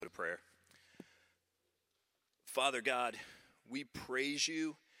prayer. Father God, we praise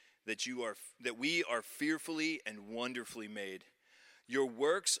you that we are fearfully and wonderfully made. Your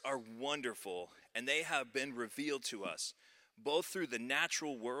works are wonderful, and they have been revealed to us, both through the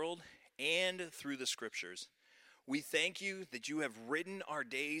natural world and through the scriptures. We thank you that you have written our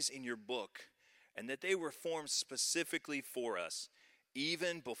days in your book, and that they were formed specifically for us,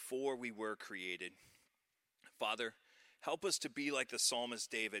 even before we were created. Father, help us to be like the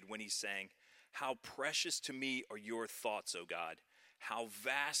psalmist David when he sang, "How precious to me are your thoughts, O God. How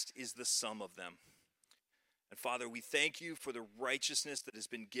vast is the sum of them." And Father, we thank you for the righteousness that has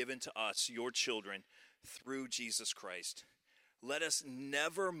been given to us, your children, through Jesus Christ. Let us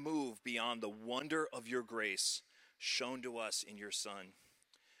never move beyond the wonder of your grace shown to us in your Son.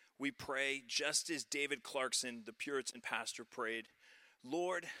 We pray, just as David Clarkson, the Puritan pastor, prayed,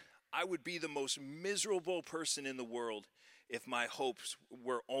 "Lord, I would be the most miserable person in the world if my hopes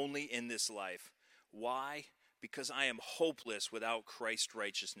were only in this life. Why? Because I am hopeless without Christ's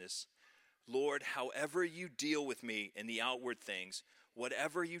righteousness. Lord, however you deal with me in the outward things,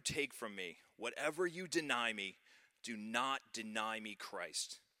 whatever you take from me, whatever you deny me, do not deny me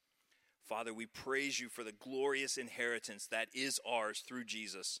Christ." Father, we praise you for the glorious inheritance that is ours through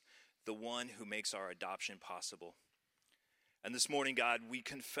Jesus, the one who makes our adoption possible. And this morning, God, we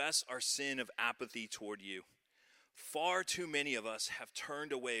confess our sin of apathy toward you. Far too many of us have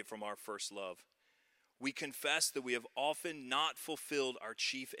turned away from our first love. We confess that we have often not fulfilled our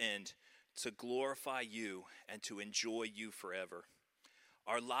chief end, to glorify you and to enjoy you forever.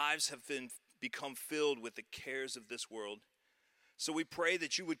 Our lives have become filled with the cares of this world. So we pray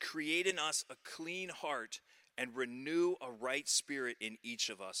that you would create in us a clean heart and renew a right spirit in each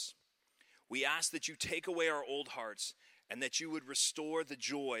of us. We ask that you take away our old hearts and that you would restore the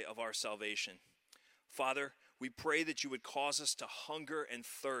joy of our salvation. Father, we pray that you would cause us to hunger and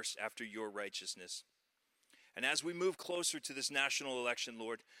thirst after your righteousness. And as we move closer to this national election,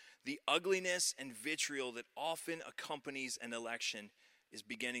 Lord, the ugliness and vitriol that often accompanies an election is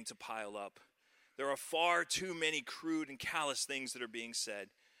beginning to pile up. There are far too many crude and callous things that are being said,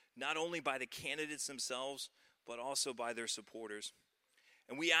 not only by the candidates themselves, but also by their supporters.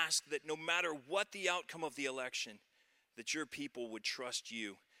 And we ask that no matter what the outcome of the election, that your people would trust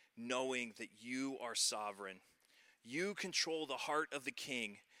you, knowing that you are sovereign. You control the heart of the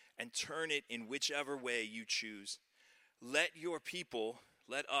king and turn it in whichever way you choose. Let your people,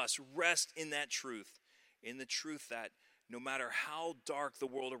 let us rest in that truth, in the truth that no matter how dark the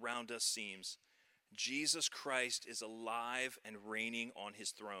world around us seems, Jesus Christ is alive and reigning on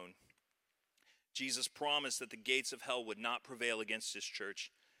his throne. Jesus promised that the gates of hell would not prevail against his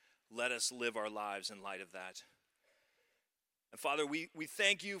church. Let us live our lives in light of that. And Father, we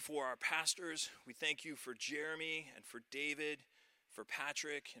thank you for our pastors. We thank you for Jeremy and for David, for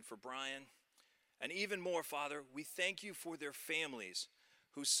Patrick and for Brian. And even more, Father, we thank you for their families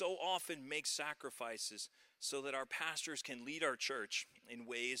who so often make sacrifices so that our pastors can lead our church in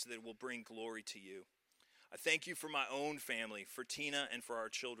ways that will bring glory to you. I thank you for my own family, for Tina and for our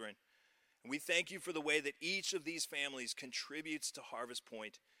children. And we thank you for the way that each of these families contributes to Harvest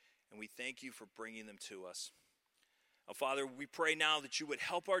Point, and we thank you for bringing them to us. Now, Father, we pray now that you would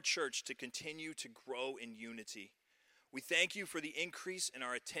help our church to continue to grow in unity. We thank you for the increase in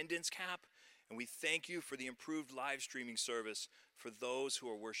our attendance cap, and we thank you for the improved live streaming service for those who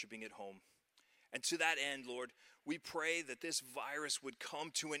are worshiping at home. And to that end, Lord, we pray that this virus would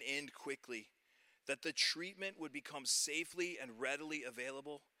come to an end quickly, that the treatment would become safely and readily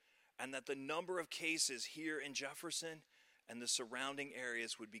available, and that the number of cases here in Jefferson and the surrounding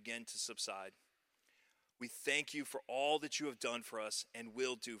areas would begin to subside. We thank you for all that you have done for us and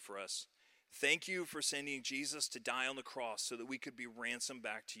will do for us. Thank you for sending Jesus to die on the cross so that we could be ransomed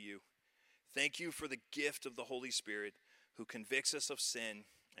back to you. Thank you for the gift of the Holy Spirit who convicts us of sin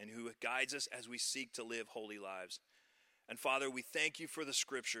and who guides us as we seek to live holy lives. And Father, we thank you for the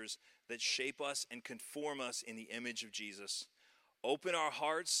scriptures that shape us and conform us in the image of Jesus. Open our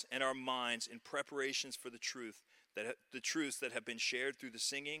hearts and our minds in preparations for the truths that have been shared through the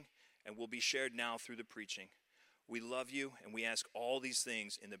singing and will be shared now through the preaching. We love you, and we ask all these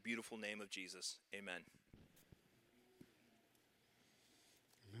things in the beautiful name of Jesus. Amen.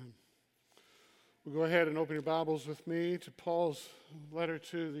 Amen. We'll go ahead and open your Bibles with me to Paul's letter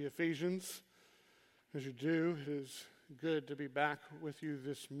to the Ephesians. As you do, it is good to be back with you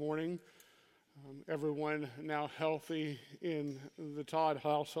this morning. Everyone now healthy in the Todd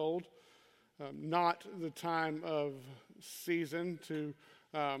household. Not the time of season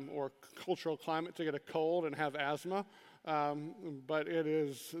or cultural climate to get a cold and have asthma, but it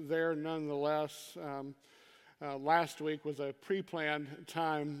is there nonetheless. Last week was a pre-planned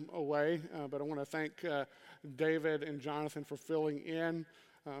time away, but I want to thank David and Jonathan for filling in.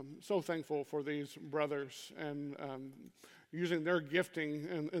 So thankful for these brothers and using their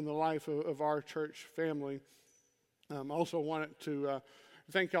gifting in the life of our church family. Also wanted to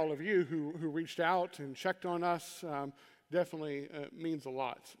thank all of you who reached out and checked on us. Definitely means a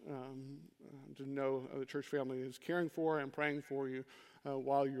lot to know the church family is caring for and praying for you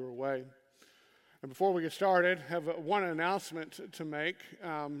while you're away. And before we get started, I have one announcement to make.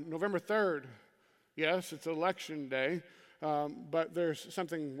 November 3rd, yes, it's election day, but there's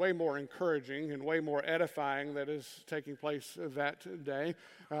something way more encouraging and way more edifying that is taking place that day.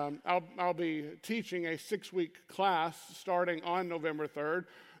 I'll be teaching a 6-week class starting on November 3rd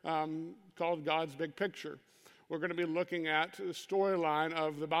called God's Big Picture. We're going to be looking at the storyline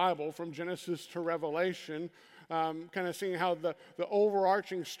of the Bible from Genesis to Revelation, kind of seeing how the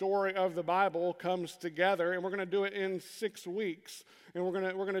overarching story of the Bible comes together, and we're going to do it in 6 weeks, and we're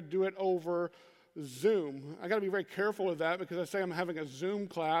going to do it over Zoom. I got to be very careful with that because I say I'm having a Zoom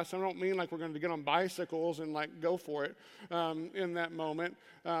class. I don't mean like we're going to get on bicycles and like go for it in that moment.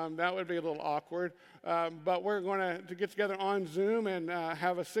 That would be a little awkward. But we're going to get together on Zoom and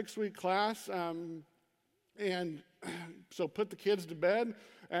have a 6-week class. And so put the kids to bed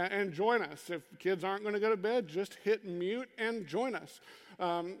and join us. If kids aren't going to go to bed, just hit mute and join us.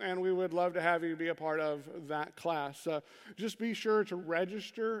 And we would love to have you be a part of that class. Just be sure to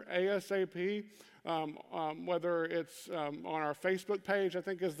register ASAP, whether it's on our Facebook page, I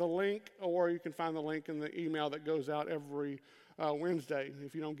think is the link, or you can find the link in the email that goes out every Wednesday.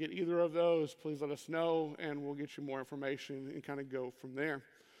 If you don't get either of those, please let us know, and we'll get you more information and kind of go from there.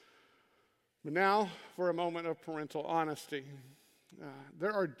 But now for a moment of parental honesty.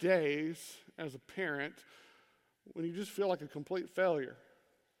 There are days as a parent when you just feel like a complete failure,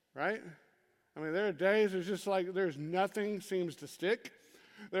 right? I mean, there are days it's just like there's nothing seems to stick.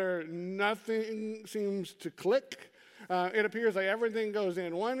 Nothing seems to click. It appears like everything goes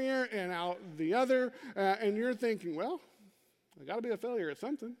in one ear and out the other, and you're thinking, well, I got to be a failure at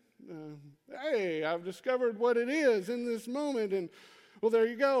something. Hey, I've discovered what it is in this moment, and well, there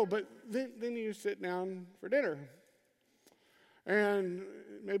you go. But then you sit down for dinner. And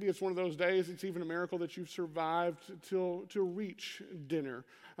maybe it's one of those days, it's even a miracle that you've survived to reach dinner.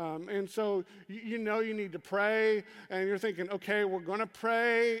 And so you know you need to pray, and you're thinking, okay, we're going to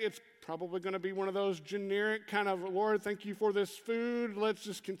pray. It's probably going to be one of those generic kind of, Lord, thank you for this food. Let's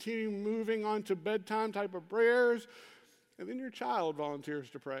just continue moving on to bedtime type of prayers. And then your child volunteers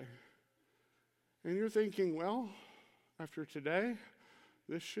to pray. And you're thinking, well, after today,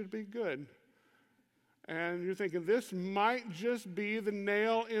 this should be good. And you're thinking, this might just be the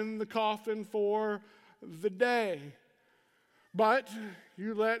nail in the coffin for the day. But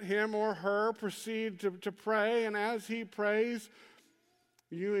you let him or her proceed to pray, and as he prays,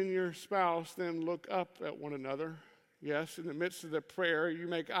 you and your spouse then look up at one another. Yes, in the midst of the prayer, you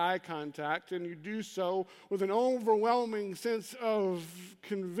make eye contact, and you do so with an overwhelming sense of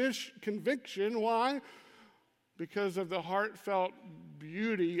conviction. Why? Because of the heartfelt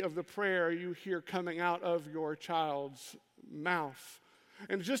beauty of the prayer you hear coming out of your child's mouth.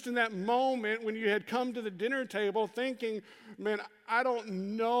 And just in that moment when you had come to the dinner table thinking, man, I don't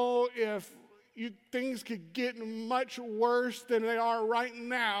know if things could get much worse than they are right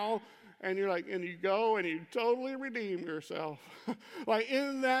now. And you're like, and you go and you totally redeem yourself. Like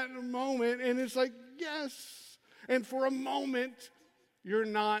in that moment, and it's like, yes. And for a moment, you're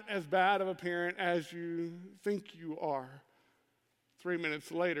not as bad of a parent as you think you are. 3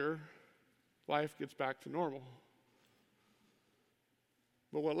 minutes later, life gets back to normal.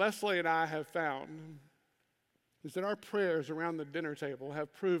 But what Leslie and I have found is that our prayers around the dinner table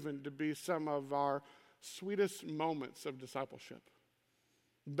have proven to be some of our sweetest moments of discipleship,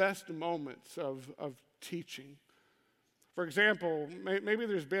 best moments of teaching. For example, maybe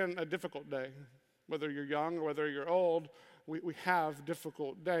there's been a difficult day. Whether you're young or whether you're old, we have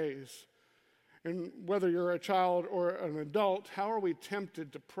difficult days. And whether you're a child or an adult, how are we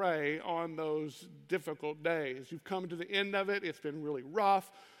tempted to pray on those difficult days? You've come to the end of it. It's been really rough.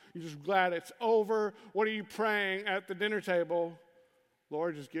 You're just glad it's over. What are you praying at the dinner table?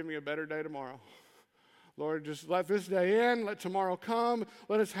 Lord, just give me a better day tomorrow. Lord, just let this day in. Let tomorrow come.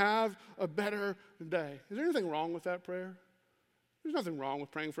 Let us have a better day. Is there anything wrong with that prayer? There's nothing wrong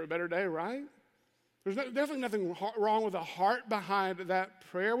with praying for a better day, right? There's definitely nothing wrong with the heart behind that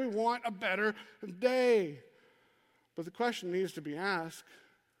prayer. We want a better day. But the question needs to be asked,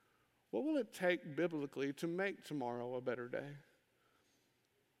 what will it take biblically to make tomorrow a better day?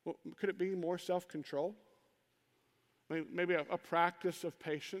 Well, could it be more self-control? Maybe a practice of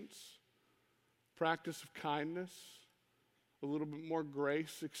patience, practice of kindness, a little bit more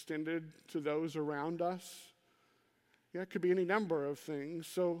grace extended to those around us. Yeah, it could be any number of things.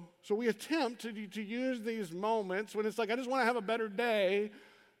 So we attempt to use these moments when it's like, I just want to have a better day,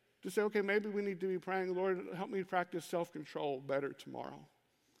 to say, okay, maybe we need to be praying, Lord, help me practice self-control better tomorrow.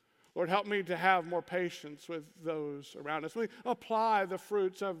 Lord, help me to have more patience with those around us. We apply the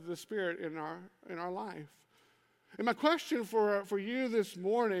fruits of the Spirit in our life. And my question for you this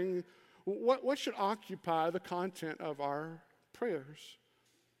morning, what should occupy the content of our prayers?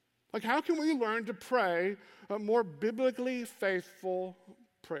 Like, how can we learn to pray more biblically faithful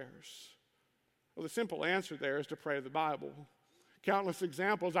prayers? Well, the simple answer there is to pray the Bible. Countless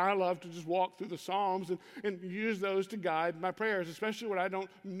examples. I love to just walk through the Psalms and use those to guide my prayers, especially when I don't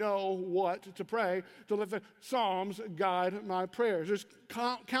know what to pray, to let the Psalms guide my prayers. There's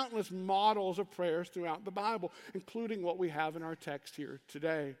countless models of prayers throughout the Bible, including what we have in our text here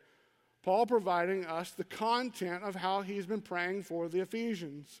today. Paul providing us the content of how he's been praying for the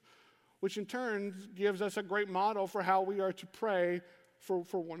Ephesians, which in turn gives us a great model for how we are to pray for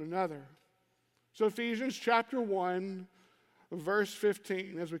one another. So Ephesians chapter 1, verse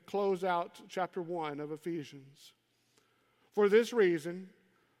 15, as we close out chapter 1 of Ephesians. For this reason,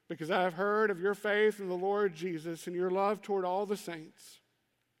 because I have heard of your faith in the Lord Jesus and your love toward all the saints,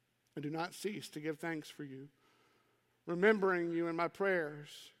 I do not cease to give thanks for you, remembering you in my prayers.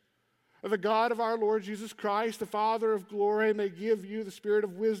 The God of our Lord Jesus Christ, the Father of glory, may give you the spirit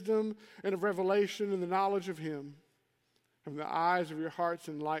of wisdom and of revelation and the knowledge of him, and the eyes of your hearts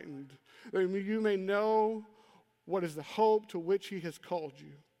enlightened, that you may know what is the hope to which he has called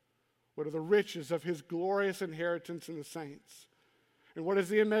you, what are the riches of his glorious inheritance in the saints, and what is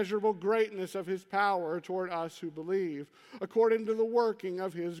the immeasurable greatness of his power toward us who believe, according to the working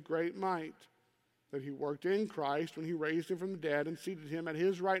of his great might, that he worked in Christ when he raised him from the dead and seated him at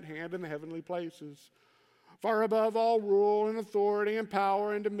his right hand in the heavenly places, far above all rule and authority and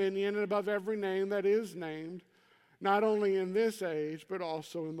power and dominion, and above every name that is named, not only in this age, but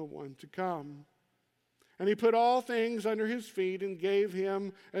also in the one to come. And he put all things under his feet and gave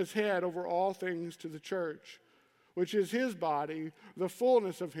him as head over all things to the church, which is his body, the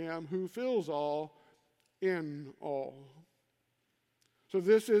fullness of him who fills all in all. So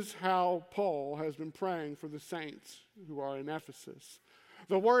this is how Paul has been praying for the saints who are in Ephesus.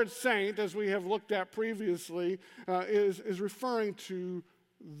 The word saint, as we have looked at previously, is referring to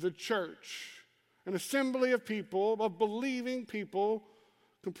the church, an assembly of people, of believing people,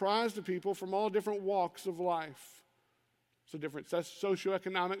 comprised of people from all different walks of life. So different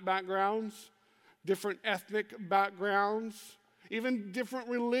socioeconomic backgrounds, different ethnic backgrounds, even different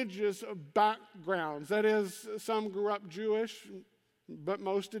religious backgrounds. That is, some grew up Jewish, but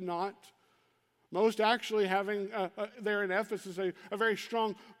most did not. Most actually having there in Ephesus a very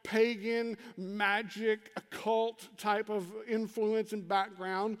strong pagan, magic, occult type of influence and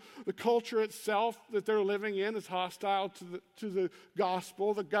background. The culture itself that they're living in is hostile to the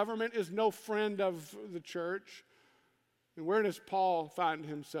gospel. The government is no friend of the church. And where does Paul find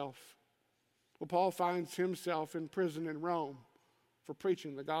himself? Well, Paul finds himself in prison in Rome for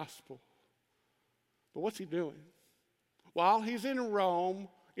preaching the gospel. But what's he doing? While he's in Rome,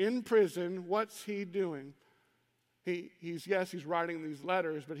 in prison, what's he doing? He's writing these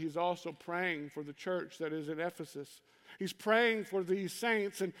letters, but he's also praying for the church that is in Ephesus. He's praying for these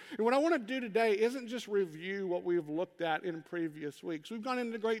saints. And what I want to do today isn't just review what we've looked at in previous weeks. We've gone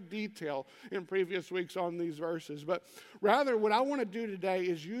into great detail in previous weeks on these verses. But rather, what I want to do today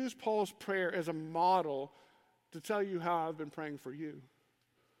is use Paul's prayer as a model to tell you how I've been praying for you,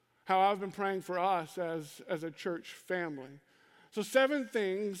 how I've been praying for us as a church family. So 7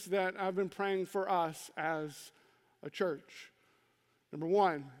 things that I've been praying for us as a church. Number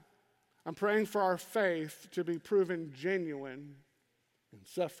 1, I'm praying for our faith to be proven genuine in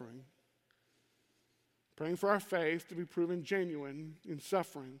suffering. Praying for our faith to be proven genuine in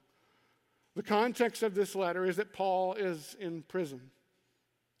suffering. The context of this letter is that Paul is in prison.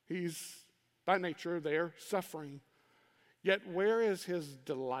 He's, by nature, there suffering. Yet where is his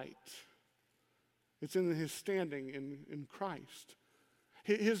delight? It's in his standing in Christ.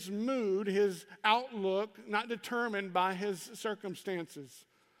 His mood, his outlook, not determined by his circumstances,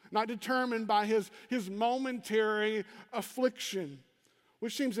 not determined by his momentary affliction,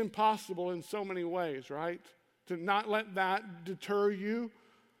 which seems impossible in so many ways, right? To not let that deter you,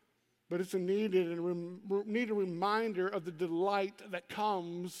 but it's a needed reminder of the delight that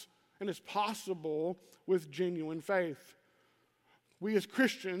comes and is possible with genuine faith. We as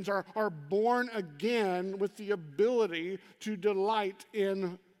Christians are born again with the ability to delight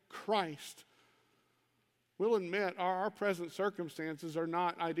in Christ. We'll admit our present circumstances are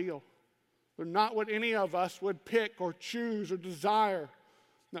not ideal. They're not what any of us would pick or choose or desire.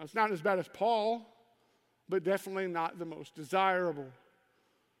 Now, it's not as bad as Paul, but definitely not the most desirable.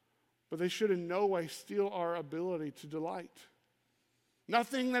 But they should in no way steal our ability to delight.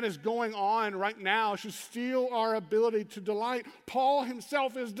 Nothing that is going on right now should steal our ability to delight. Paul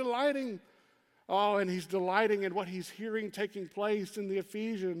himself is delighting. Oh, and he's delighting in what he's hearing taking place in the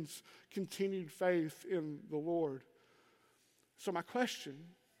Ephesians' continued faith in the Lord. So my question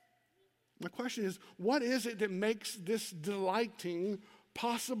is, what is it that makes this delighting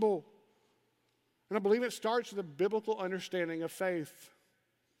possible? And I believe it starts with a biblical understanding of faith.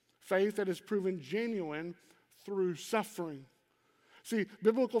 Faith that is proven genuine through suffering. See,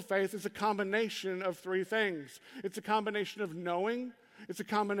 biblical faith is a combination of three things. It's a combination of knowing, it's a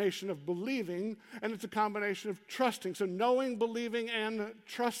combination of believing, and it's a combination of trusting. So knowing, believing, and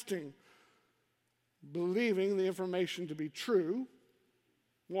trusting. Believing the information to be true.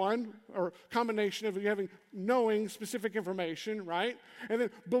 One, or combination of you having knowing specific information, right? And then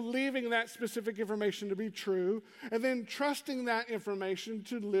believing that specific information to be true, and then trusting that information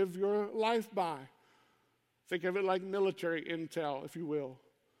to live your life by. Think of it like military intel, if you will.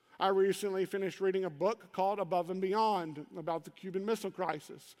 I recently finished reading a book called Above and Beyond about the Cuban Missile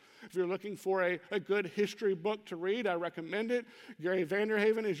Crisis. If you're looking for a good history book to read, I recommend it. Gary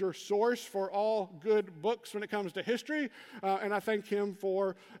Vanderhaven is your source for all good books when it comes to history, and I thank him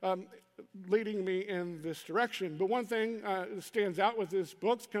for leading me in this direction. But one thing that stands out with this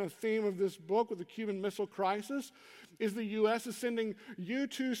book, the kind of theme of this book with the Cuban Missile Crisis, is the U.S. is sending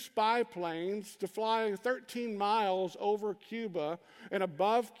U-2 spy planes to fly 13 miles over Cuba and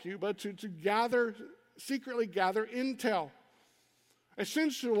above Cuba to secretly gather intel.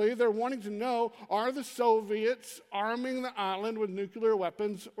 Essentially, they're wanting to know, are the Soviets arming the island with nuclear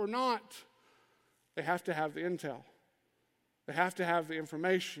weapons or not? They have to have the intel. They have to have the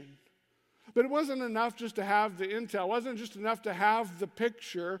information. But it wasn't enough just to have the intel. It wasn't just enough to have the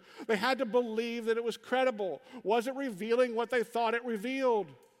picture. They had to believe that it was credible. Was it revealing what they thought it revealed?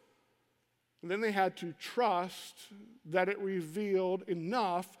 And then they had to trust that it revealed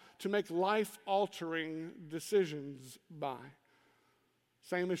enough to make life-altering decisions by.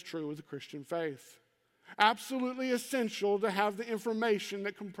 Same is true with the Christian faith. Absolutely essential to have the information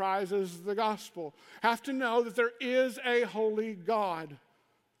that comprises the gospel. Have to know that there is a holy God.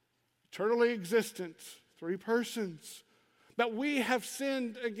 Eternally existent, three persons, that we have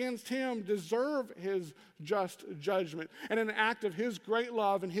sinned against him, deserve his just judgment. And in an act of his great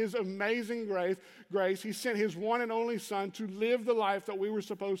love and his amazing grace, he sent his one and only Son to live the life that we were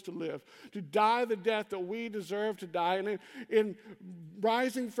supposed to live, to die the death that we deserve to die, and in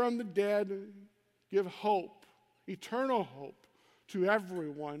rising from the dead, give hope, eternal hope, to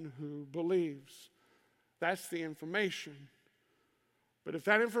everyone who believes. That's the information. But if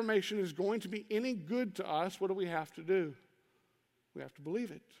that information is going to be any good to us, what do we have to do? We have to believe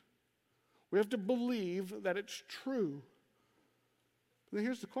it. We have to believe that it's true. And then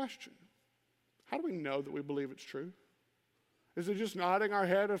here's the question. How do we know that we believe it's true? Is it just nodding our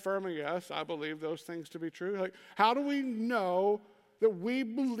head affirming, yes, I believe those things to be true? Like, how do we know that we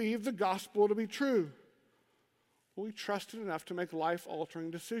believe the gospel to be true? Well, we trust it enough to make life-altering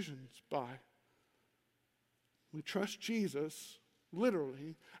decisions by. We trust Jesus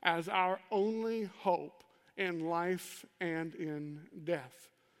literally as our only hope in life and in death.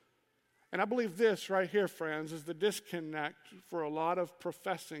 And I believe this right here, friends, is the disconnect for a lot of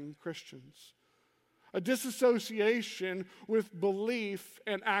professing Christians. A disassociation with belief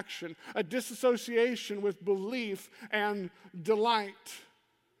and action. A disassociation with belief and delight.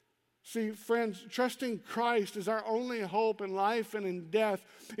 See, friends, trusting Christ as our only hope in life and in death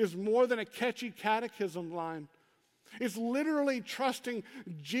is more than a catchy catechism line. It's literally trusting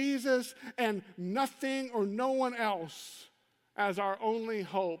Jesus and nothing or no one else as our only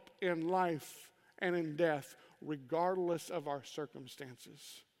hope in life and in death, regardless of our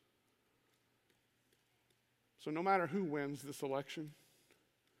circumstances. So no matter who wins this election,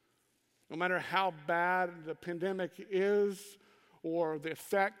 no matter how bad the pandemic is, or the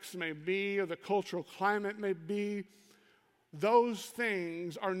effects may be, or the cultural climate may be, those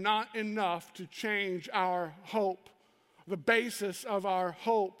things are not enough to change our hope. The basis of our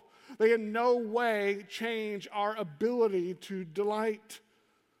hope. They in no way change our ability to delight.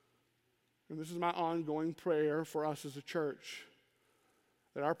 And this is my ongoing prayer for us as a church,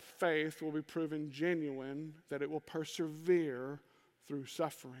 that our faith will be proven genuine, that it will persevere through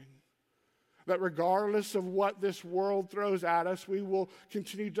suffering. That regardless of what this world throws at us, we will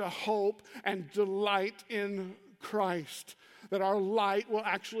continue to hope and delight in Christ. That our light will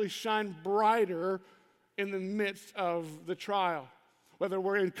actually shine brighter in the midst of the trial. whether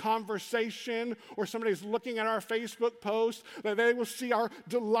we're in conversation or somebody's looking at our Facebook post, that they will see our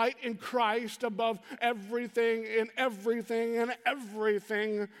delight in Christ above everything and everything and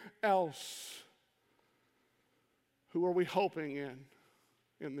everything else. Who are we hoping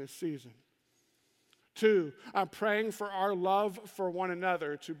in this season? 2, I'm praying for our love for one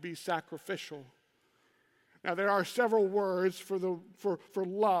another to be sacrificial. Now, there are several words for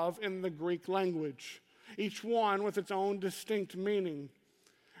love in the Greek language, each one with its own distinct meaning.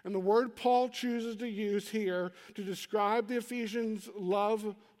 And the word Paul chooses to use here to describe the Ephesians'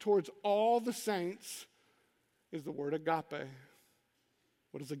 love towards all the saints is the word agape.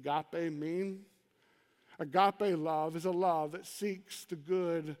 What does agape mean? Agape love is a love that seeks the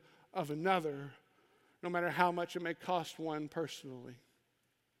good of another, no matter how much it may cost one personally.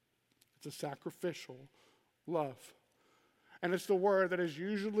 It's a sacrificial love. And it's the word that is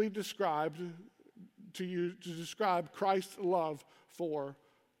usually described to describe Christ's love for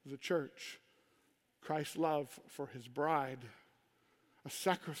the church, Christ's love for his bride, a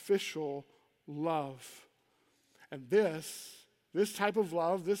sacrificial love. And this type of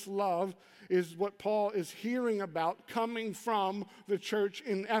love, this love is what Paul is hearing about coming from the church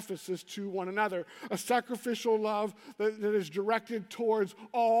in Ephesus to one another. A sacrificial love that is directed towards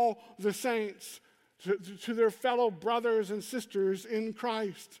all the saints, to their fellow brothers and sisters in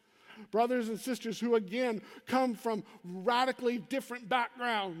Christ. Brothers and sisters who, again, come from radically different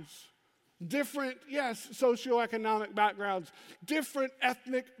backgrounds. Different, yes, socioeconomic backgrounds, different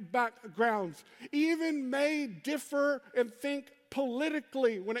ethnic backgrounds, even may differ and think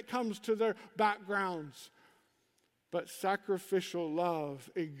politically when it comes to their backgrounds. But sacrificial love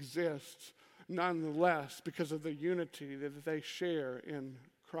exists nonetheless because of the unity that they share in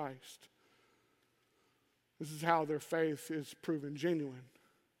Christ. This is how their faith is proven genuine,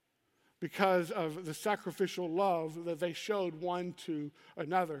 because of the sacrificial love that they showed one to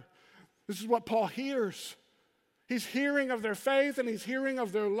another. This is what Paul hears. He's hearing of their faith and he's hearing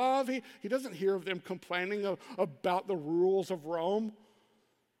of their love. He doesn't hear of them complaining about the rules of Rome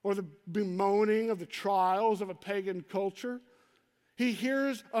or the bemoaning of the trials of a pagan culture. He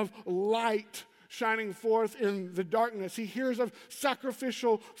hears of light shining forth in the darkness. He hears of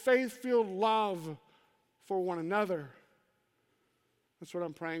sacrificial, faith-filled love for one another. That's what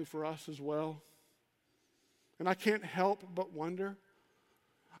I'm praying for us as well. And I can't help but wonder.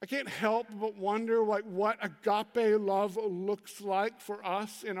 What agape love looks like for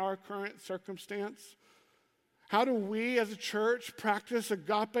us in our current circumstance. How do we as a church practice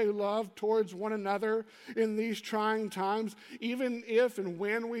agape love towards one another in these trying times, even if and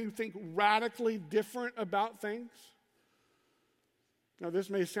when we think radically different about things? Now, this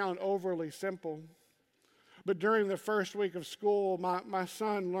may sound overly simple, but during the first week of school, my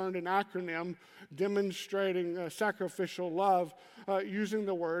son learned an acronym demonstrating sacrificial love using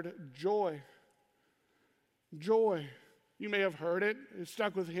the word joy. Joy. You may have heard it. It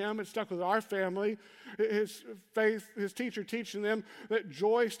stuck with him. It stuck with our family. His teacher teaching them that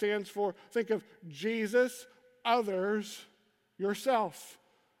joy stands for, think of Jesus, others, yourself.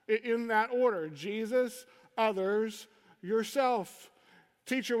 In that order. Jesus, others, yourself.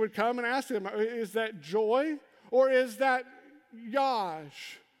 Teacher would come and ask him, is that joy or is that Yaj?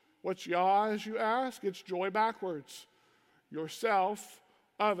 What's Yaj, you ask? It's joy backwards. Yourself,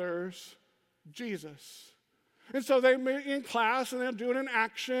 others, Jesus. And so they meet in class and they're doing an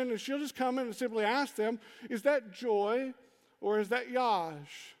action, and she'll just come in and simply ask them, is that joy or is that Yaj?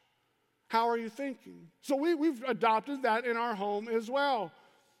 How are you thinking? So we've adopted that in our home as well.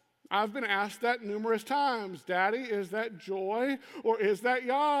 I've been asked that numerous times. Daddy, is that joy or is that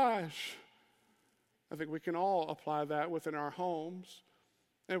Yaj? I think we can all apply that within our homes.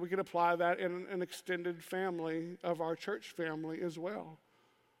 And we can apply that in an extended family of our church family as well.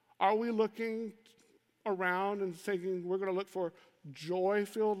 Are we looking around and thinking we're going to look for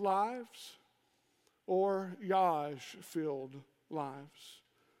joy-filled lives or Yaj-filled lives?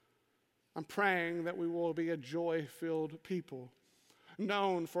 I'm praying that we will be a joy-filled people,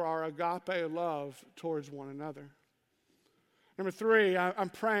 known for our agape love towards one another. Number 3, I'm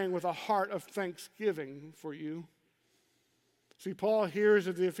praying with a heart of thanksgiving for you. See, Paul hears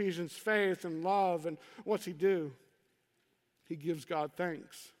of the Ephesians' faith and love, and what's he do? He gives God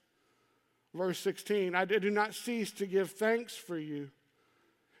thanks. Verse 16, I do not cease to give thanks for you.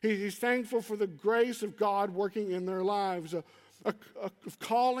 He's thankful for the grace of God working in their lives, of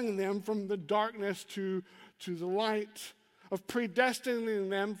calling them from the darkness to the light, of predestining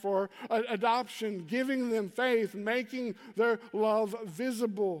them for adoption, giving them faith, making their love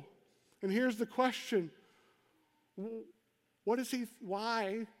visible. And here's the question.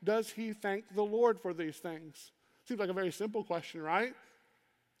 Why does he thank the Lord for these things? Seems like a very simple question, right?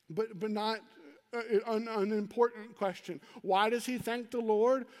 but not an unimportant question. Why does he thank the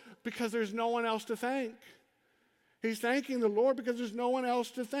Lord? Because there's no one else to thank. He's thanking the Lord because there's no one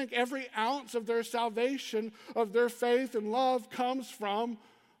else to thank. Every ounce of their salvation, of their faith and love comes from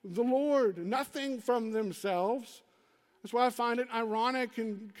the Lord, nothing from themselves. That's why I find it ironic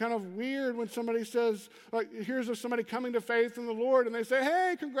and kind of weird when somebody says, like, here's of somebody coming to faith in the Lord, and they say,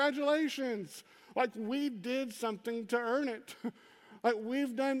 hey, congratulations. Like we did something to earn it. Like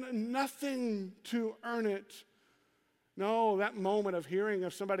we've done nothing to earn it. No, that moment of hearing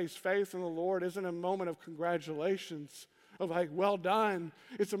of somebody's faith in the Lord isn't a moment of congratulations, of like, well done.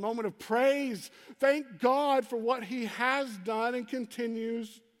 It's a moment of praise. Thank God for what he has done and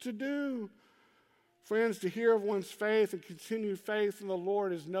continues to do. Friends, to hear of one's faith and continued faith in the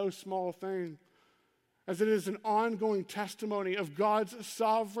Lord is no small thing, as it is an ongoing testimony of God's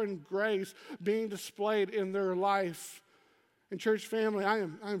sovereign grace being displayed in their life. And church family, I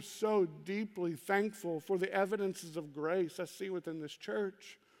am so deeply thankful for the evidences of grace I see within this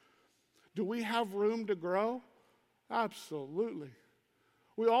church. Do we have room to grow? Absolutely.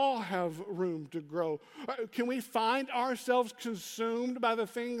 We all have room to grow. Can we find ourselves consumed by the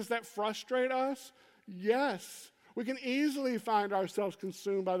things that frustrate us? Yes. We can easily find ourselves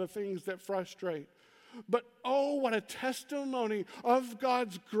consumed by the things that frustrate. But oh, what a testimony of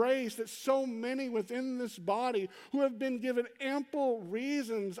God's grace that so many within this body who have been given ample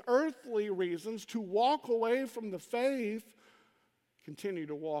reasons, earthly reasons, to walk away from the faith, continue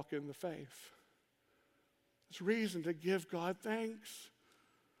to walk in the faith. It's reason to give God thanks.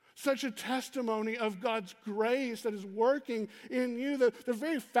 Such a testimony of God's grace that is working in you. The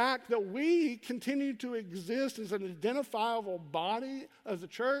very fact that we continue to exist as an identifiable body as a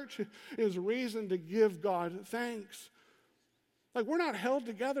church is reason to give God thanks. Like we're not held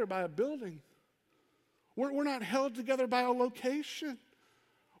together by a building. We're not held together by a location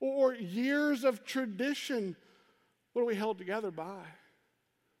or years of tradition. What are we held together by?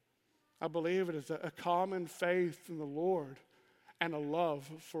 I believe it is a common faith in the Lord and a love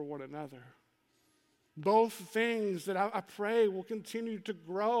for one another. Both things that I pray will continue to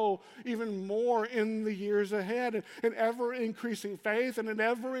grow even more in the years ahead, an ever-increasing faith and an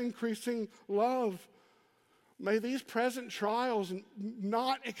ever-increasing love. May these present trials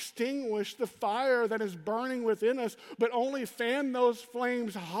not extinguish the fire that is burning within us, but only fan those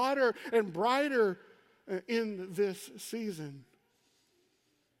flames hotter and brighter in this season.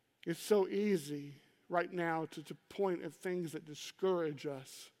 It's so easy right now to point at things that discourage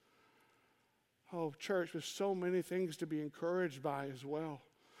us. Oh, church, there's so many things to be encouraged by as well.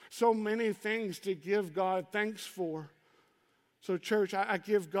 So many things to give God thanks for. So, church, I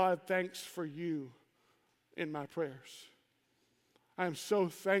give God thanks for you in my prayers. I am so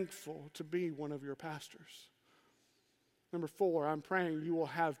thankful to be one of your pastors. Number 4, I'm praying you will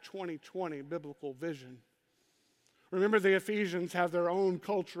have 2020 biblical vision. Remember, the Ephesians have their own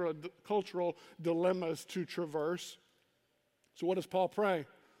cultural dilemmas to traverse. So what does Paul pray?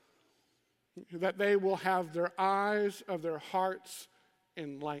 That they will have their eyes of their hearts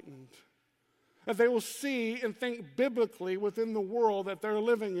enlightened. That they will see and think biblically within the world that they're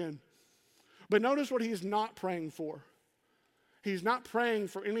living in. But notice what he's not praying for. He's not praying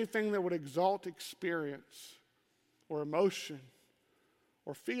for anything that would exalt experience or emotion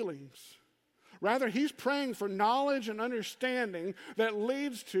or feelings. Rather, he's praying for knowledge and understanding that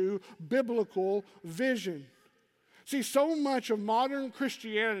leads to biblical vision. See, so much of modern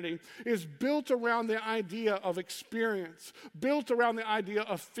Christianity is built around the idea of experience, built around the idea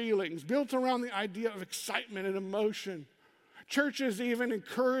of feelings, built around the idea of excitement and emotion. Churches even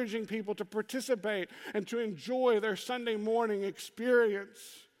encouraging people to participate and to enjoy their Sunday morning experience.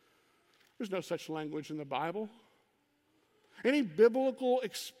 There's no such language in the Bible. Any biblical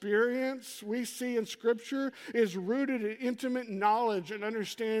experience we see in Scripture is rooted in intimate knowledge and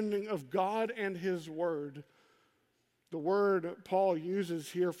understanding of God and His Word. The word Paul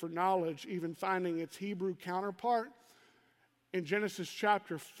uses here for knowledge, even finding its Hebrew counterpart in Genesis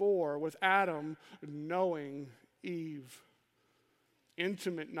chapter 4 with Adam knowing Eve.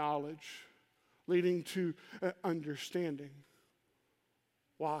 Intimate knowledge leading to understanding.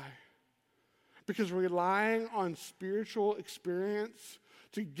 Why? Because relying on spiritual experience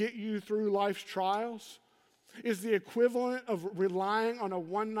to get you through life's trials is the equivalent of relying on a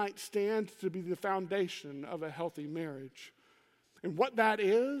one-night stand to be the foundation of a healthy marriage. And what that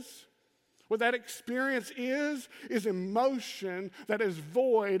experience is emotion that is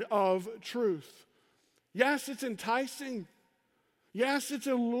void of truth. Yes, it's enticing. Yes, it's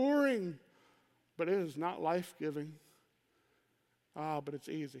alluring, but it is not life-giving. But it's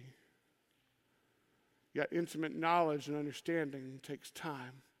easy. Yet intimate knowledge and understanding takes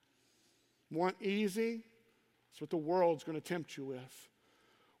time Want easy? That's what the world's going to tempt you with.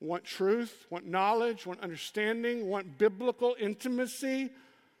 Want truth? Want knowledge? Want understanding? Want biblical intimacy?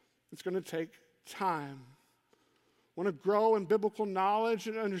 It's going to take time. Want to grow in biblical knowledge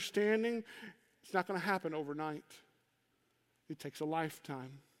and understanding? It's not going to happen overnight. It takes a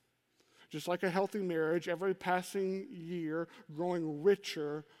lifetime. Just like a healthy marriage, every passing year growing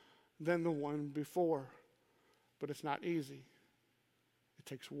richer than the one before. But it's not easy. It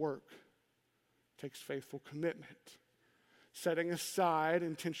takes work. It takes faithful commitment. Setting aside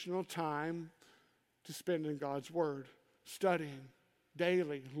intentional time to spend in God's Word, studying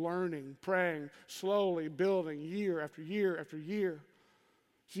daily, learning, praying, slowly building year after year after year.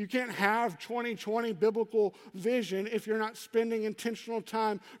 So you can't have 2020 biblical vision if you're not spending intentional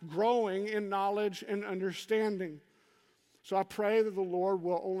time growing in knowledge and understanding. So I pray that the Lord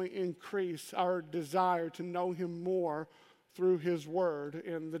will only increase our desire to know Him more through His Word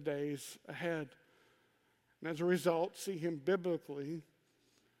in the days ahead. And as a result, see Him biblically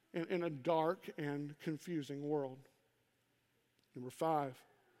in a dark and confusing world. Number 5,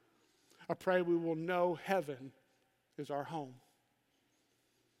 I pray we will know heaven is our home.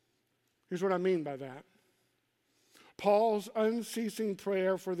 Here's what I mean by that. Paul's unceasing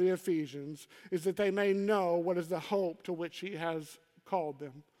prayer for the Ephesians is that they may know what is the hope to which he has called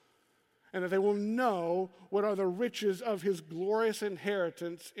them, and that they will know what are the riches of his glorious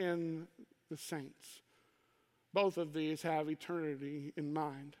inheritance in the saints. Both of these have eternity in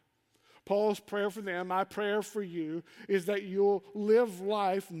mind. Paul's prayer for them, my prayer for you, is that you'll live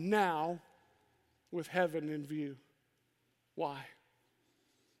life now with heaven in view. Why?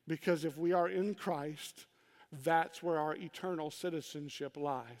 Because if we are in Christ, that's where our eternal citizenship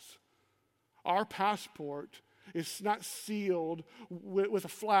lies. Our passport is not sealed with a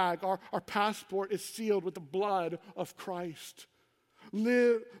flag. Our passport is sealed with the blood of Christ.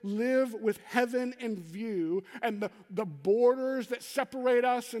 Live with heaven in view, and the borders that separate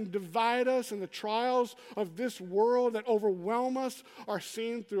us and divide us and the trials of this world that overwhelm us are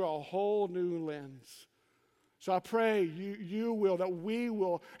seen through a whole new lens. So I pray that we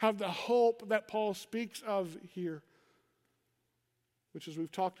will have the hope that Paul speaks of here, which, as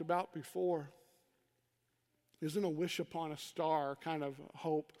we've talked about before, isn't a wish upon a star kind of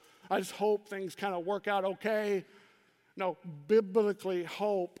hope. I just hope things kind of work out okay. No, biblically,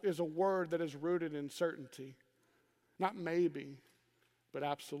 hope is a word that is rooted in certainty. Not maybe, but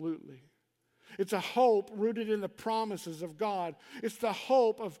absolutely. It's a hope rooted in the promises of God. It's the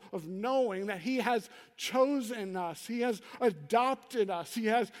hope of knowing that He has chosen us. He has adopted us. He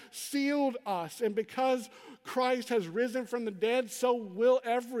has sealed us. And because Christ has risen from the dead, so will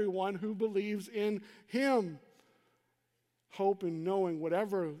everyone who believes in Him. Hope in knowing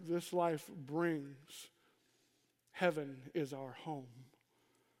whatever this life brings, heaven is our home.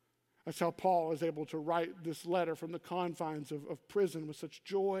 That's how Paul is able to write this letter from the confines of prison with such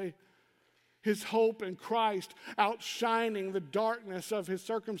joy. His hope in Christ outshining the darkness of his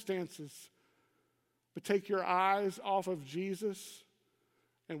circumstances. But take your eyes off of Jesus,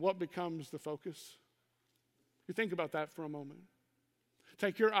 and what becomes the focus? You think about that for a moment.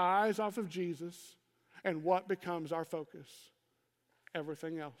 Take your eyes off of Jesus, and what becomes our focus?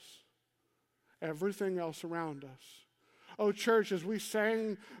 Everything else. Everything else around us. Oh, church, as we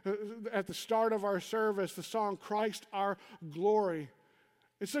sang at the start of our service, the song, Christ Our Glory,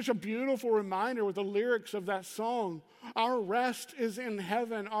 it's such a beautiful reminder with the lyrics of that song. Our rest is in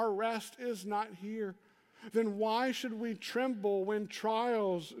heaven. Our rest is not here. Then why should we tremble when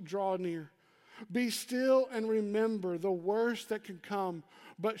trials draw near? Be still and remember the worst that can come,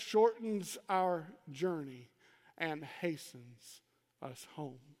 but shortens our journey and hastens us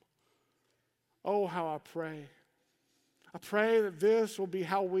home. Oh, how I pray. I pray that this will be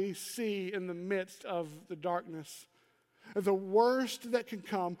how we see in the midst of the darkness. The worst that can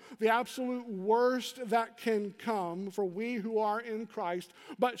come, the absolute worst that can come for we who are in Christ,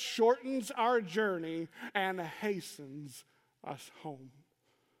 but shortens our journey and hastens us home.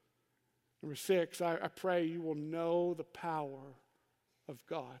 Number 6, I pray you will know the power of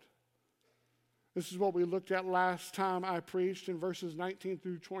God. This is what we looked at last time I preached in verses 19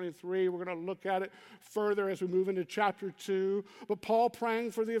 through 23. We're going to look at it further as we move into chapter 2. But Paul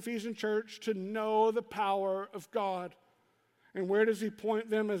praying for the Ephesian church to know the power of God. And where does he point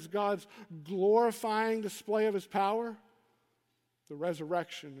them as God's glorifying display of his power? The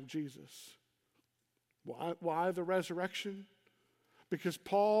resurrection of Jesus. Why the resurrection? Because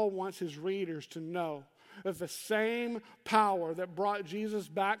Paul wants his readers to know that the same power that brought Jesus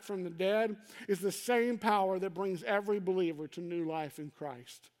back from the dead is the same power that brings every believer to new life in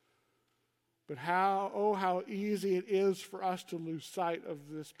Christ. But how easy it is for us to lose sight of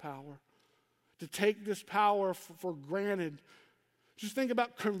this power. to take this power for granted. Just think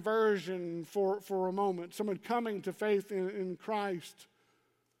about conversion for a moment. Someone coming to faith in Christ.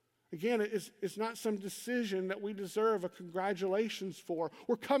 Again, it's not some decision that we deserve a congratulations for.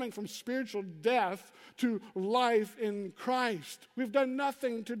 We're coming from spiritual death to life in Christ. We've done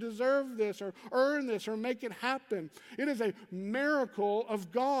nothing to deserve this or earn this or make it happen. It is a miracle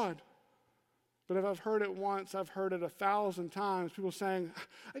of God. But if I've heard it once, I've heard it 1,000 times. People saying,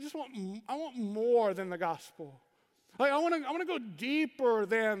 I want more than the gospel. Like, I want to go deeper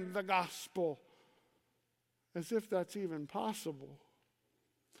than the gospel. As if that's even possible.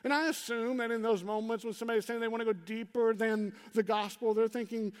 And I assume that in those moments when somebody's saying they want to go deeper than the gospel, they're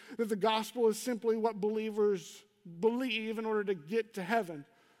thinking that the gospel is simply what believers believe in order to get to heaven.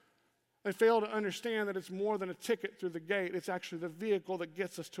 They fail to understand that it's more than a ticket through the gate. It's actually the vehicle that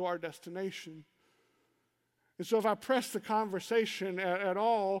gets us to our destination. And so if I press the conversation at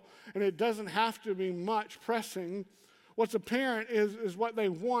all, and it doesn't have to be much pressing, what's apparent is what they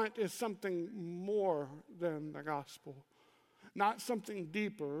want is something more than the gospel. Not something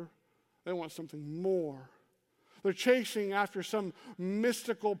deeper, they want something more. They're chasing after some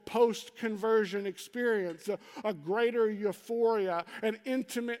mystical post-conversion experience, a greater euphoria, an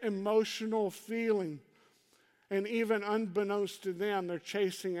intimate emotional feeling. And even unbeknownst to them, they're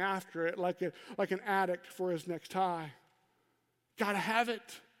chasing after it like an addict for his next high. Gotta have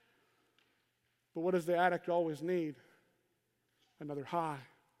it. But what does the addict always need? Another high,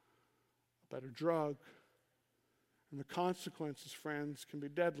 a better drug. And the consequences, friends, can be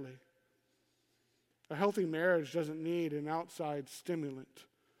deadly. A healthy marriage doesn't need an outside stimulant.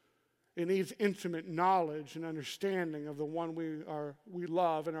 It needs intimate knowledge and understanding of the one we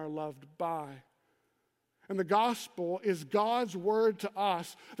love and are loved by. And the gospel is God's word to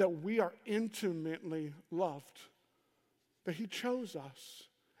us that we are intimately loved. That he chose us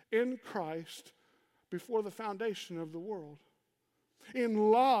in Christ before the foundation of the world.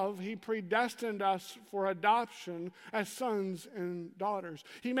 In love, he predestined us for adoption as sons and daughters.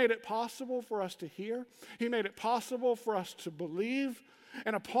 He made it possible for us to hear. He made it possible for us to believe.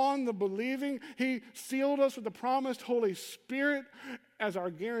 And upon the believing, he sealed us with the promised Holy Spirit as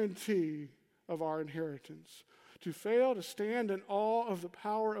our guarantee of our inheritance. To fail to stand in awe of the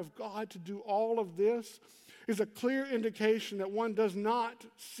power of God to do all of this is a clear indication that one does not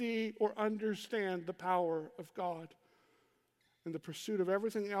see or understand the power of God. In the pursuit of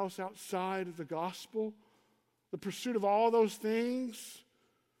everything else outside of the gospel, the pursuit of all those things,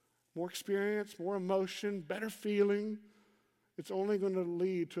 more experience, more emotion, better feeling, it's only going to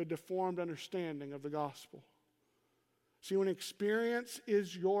lead to a deformed understanding of the gospel. See, when experience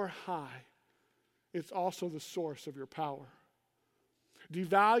is your high, it's also the source of your power.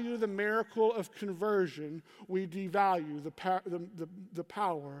 Devalue the miracle of conversion, we devalue the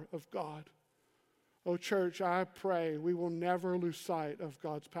power of God. Oh, church, I pray we will never lose sight of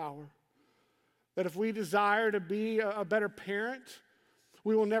God's power. That if we desire to be a better parent,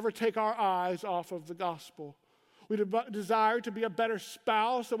 we will never take our eyes off of the gospel. We desire to be a better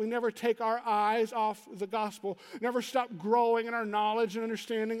spouse, that we never take our eyes off the gospel. Never stop growing in our knowledge and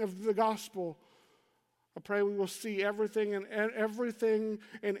understanding of the gospel. I pray we will see everything and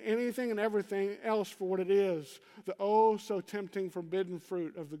anything and everything else for what it is, the oh so tempting forbidden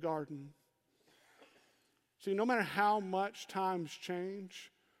fruit of the garden. See, no matter how much times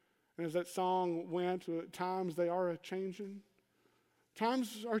change, and as that song went, at times they are changing.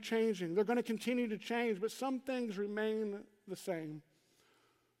 Times are changing. They're going to continue to change, but some things remain the same.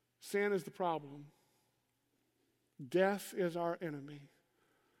 Sin is the problem. Death is our enemy.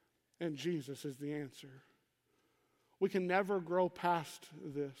 And Jesus is the answer. We can never grow past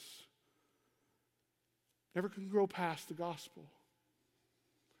this. Never can grow past the gospel.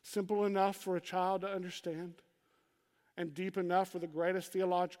 Simple enough for a child to understand, and deep enough for the greatest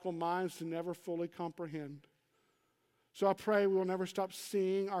theological minds to never fully comprehend. So I pray we will never stop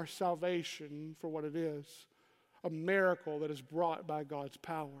seeing our salvation for what it is, a miracle that is brought by God's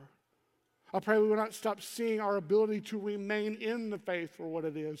power. I pray we will not stop seeing our ability to remain in the faith for what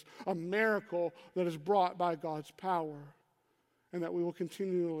it is, a miracle that is brought by God's power, and that we will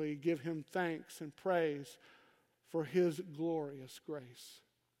continually give him thanks and praise for his glorious grace.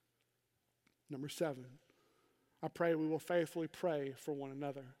 Number 7, I pray we will faithfully pray for one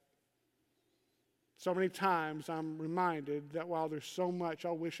another. So many times I'm reminded that while there's so much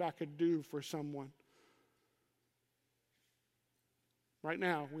I wish I could do for someone, right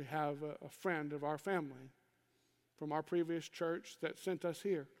now we have a friend of our family from our previous church that sent us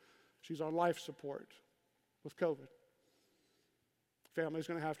here. She's on life support with COVID. Family's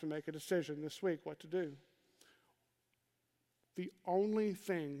going to have to make a decision this week what to do. the only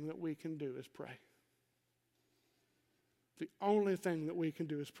thing that we can do is pray. The only thing that we can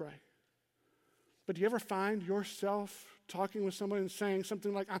do is pray. But do you ever find yourself talking with somebody and saying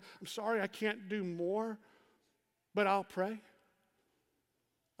something like, I'm sorry I can't do more, but I'll pray?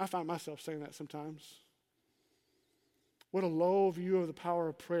 I find myself saying that sometimes. What a low view of the power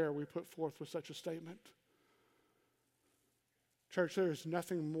of prayer we put forth with such a statement. Church, there is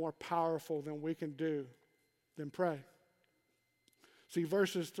nothing more powerful than we can do than pray. See,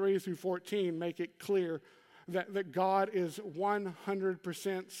 verses 3 through 14 make it clear that God is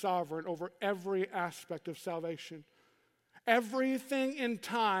 100% sovereign over every aspect of salvation. Everything in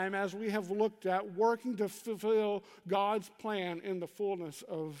time, as we have looked at, working to fulfill God's plan in the fullness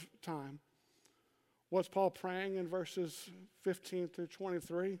of time. What's Paul praying in verses 15 through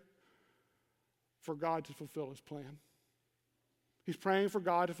 23? For God to fulfill his plan. He's praying for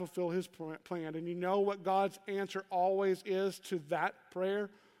God to fulfill his plan. And you know what God's answer always is to that prayer?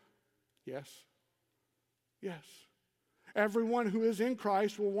 Yes. Yes. Everyone who is in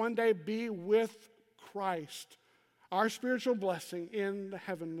Christ will one day be with Christ, our spiritual blessing in the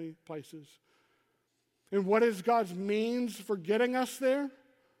heavenly places. And what is God's means for getting us there?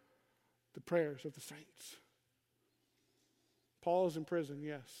 The prayers of the saints. Paul is in prison,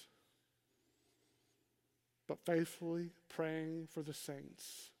 yes, but faithfully praying for the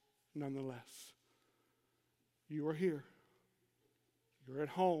saints nonetheless. You are here. You're at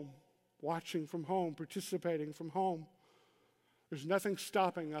home, watching from home, participating from home. There's nothing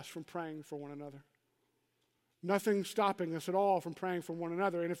stopping us from praying for one another. Nothing stopping us at all from praying for one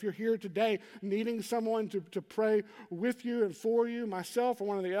another. And if you're here today needing someone to pray with you and for you, myself or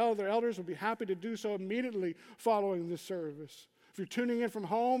one of the other elders would be happy to do so immediately following this service. If you're tuning in from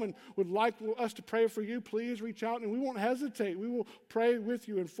home and would like us to pray for you, please reach out and we won't hesitate. We will pray with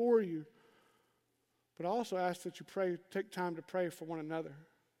you and for you. But I also ask that you take time to pray for one another.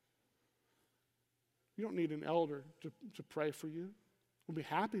 You don't need an elder to pray for you. We'll be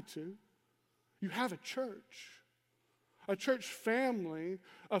happy to. You have a church family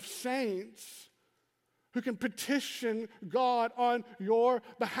of saints who can petition God on your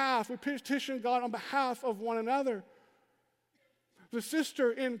behalf. We petition God on behalf of one another. The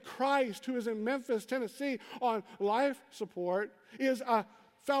sister in Christ who is in Memphis, Tennessee on life support is a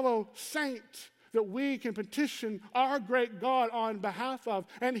fellow saint that we can petition our great God on behalf of,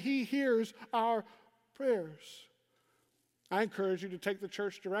 and he hears our prayers. I encourage you to take the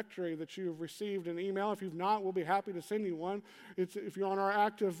church directory that you have received an email. If you've not, we'll be happy to send you one. If you're on our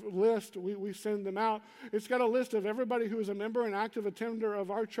active list, we send them out. It's got a list of everybody who is a member and active attender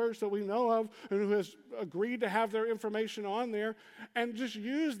of our church that we know of and who has agreed to have their information on there. And just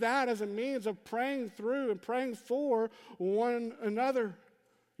use that as a means of praying through and praying for one another.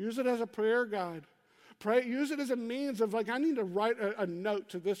 Use it as a prayer guide. Use it as a means of I need to write a note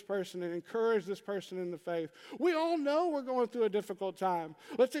to this person and encourage this person in the faith. We all know we're going through a difficult time.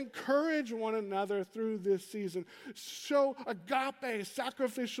 Let's encourage one another through this season. Show agape,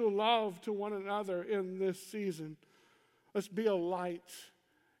 sacrificial love to one another in this season. Let's be a light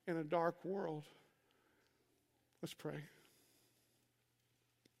in a dark world. Let's pray.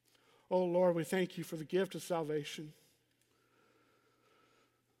 Oh Lord, we thank you for the gift of salvation.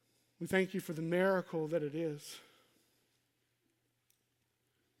 We thank you for the miracle that it is.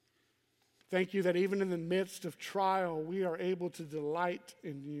 Thank you that even in the midst of trial, we are able to delight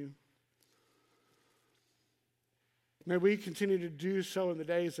in you. May we continue to do so in the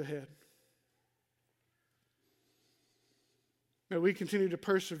days ahead. May we continue to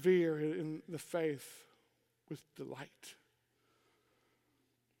persevere in the faith with delight.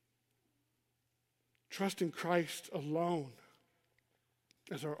 Trust in Christ alone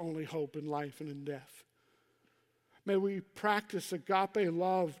as our only hope in life and in death. May we practice agape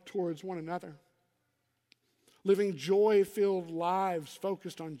love towards one another, living joy-filled lives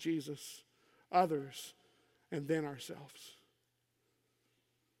focused on Jesus, others, and then ourselves.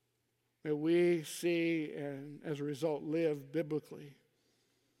 May we see and, as a result, live biblically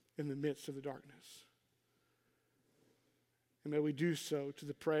in the midst of the darkness. And may we do so to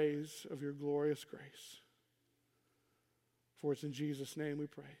the praise of your glorious grace. For it's in Jesus' name we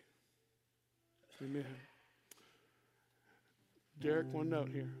pray. Amen. Derek, one note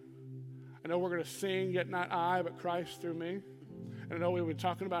here. I know we're going to sing, Yet Not I, but Christ Through Me. And I know we were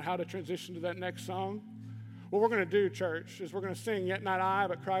talking about how to transition to that next song. What we're going to do, church, is we're going to sing, Yet Not I,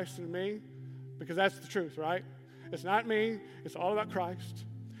 but Christ Through Me, because that's the truth, right? It's not me. It's all about Christ.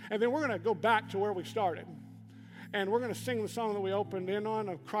 And then we're going to go back to where we started. And we're going to sing the song that we opened in on,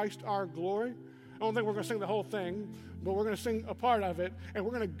 of Christ Our Glory. I don't think we're going to sing the whole thing, but we're going to sing a part of it, and we're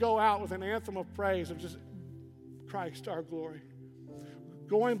going to go out with an anthem of praise of just Christ our glory.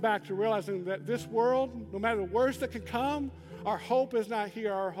 Going back to realizing that this world, no matter the worst that can come, our hope is not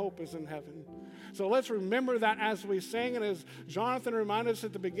here, our hope is in heaven. So let's remember that as we sing, and as Jonathan reminded us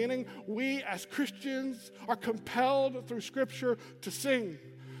at the beginning, we as Christians are compelled through Scripture to sing.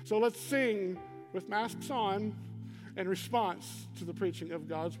 So let's sing with masks on in response to the preaching of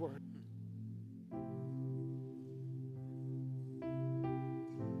God's Word.